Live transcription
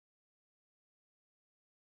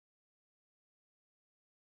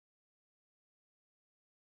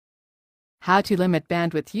How to limit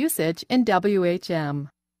bandwidth usage in WHM.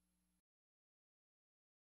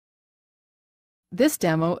 This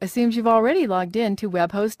demo assumes you've already logged in to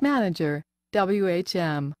WebHost Manager,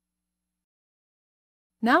 WHM.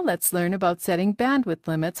 Now let's learn about setting bandwidth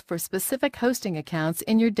limits for specific hosting accounts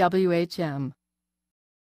in your WHM.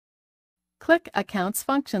 Click Accounts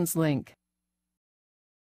Functions link.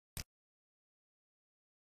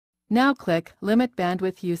 Now click Limit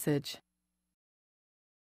Bandwidth Usage.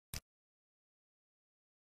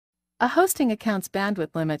 A hosting account's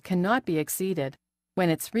bandwidth limit cannot be exceeded. When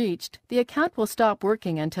it's reached, the account will stop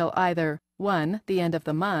working until either 1. The end of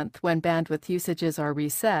the month when bandwidth usages are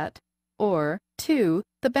reset, or 2.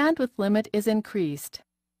 The bandwidth limit is increased.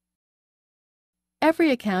 Every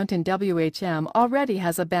account in WHM already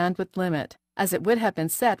has a bandwidth limit, as it would have been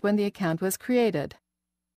set when the account was created.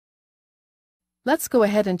 Let's go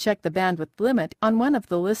ahead and check the bandwidth limit on one of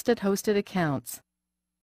the listed hosted accounts.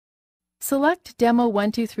 Select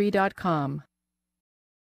demo123.com.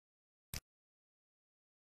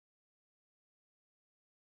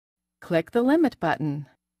 Click the Limit button.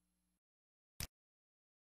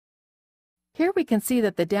 Here we can see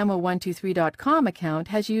that the demo123.com account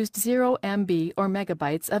has used 0 MB or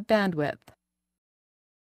megabytes of bandwidth.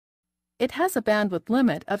 It has a bandwidth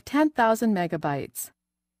limit of 10,000 megabytes.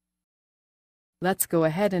 Let's go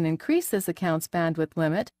ahead and increase this account's bandwidth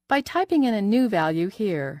limit by typing in a new value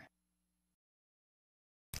here.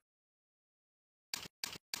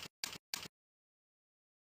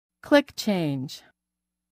 Click Change.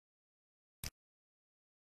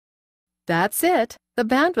 That's it! The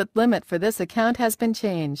bandwidth limit for this account has been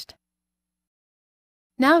changed.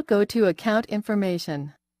 Now go to Account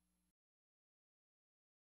Information.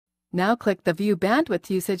 Now click the View Bandwidth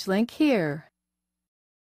Usage link here.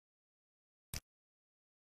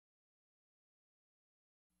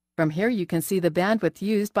 From here you can see the bandwidth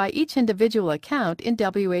used by each individual account in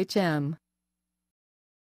WHM.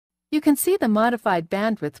 You can see the modified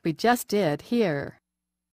bandwidth we just did here.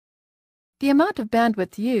 The amount of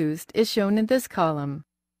bandwidth used is shown in this column.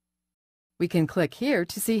 We can click here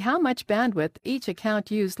to see how much bandwidth each account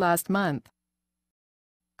used last month.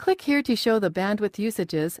 Click here to show the bandwidth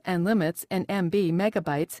usages and limits in MB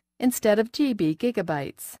megabytes instead of GB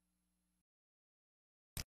gigabytes.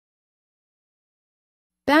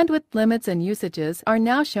 Bandwidth limits and usages are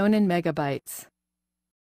now shown in megabytes.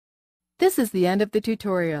 This is the end of the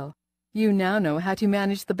tutorial. You now know how to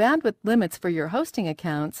manage the bandwidth limits for your hosting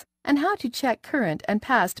accounts and how to check current and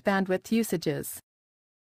past bandwidth usages.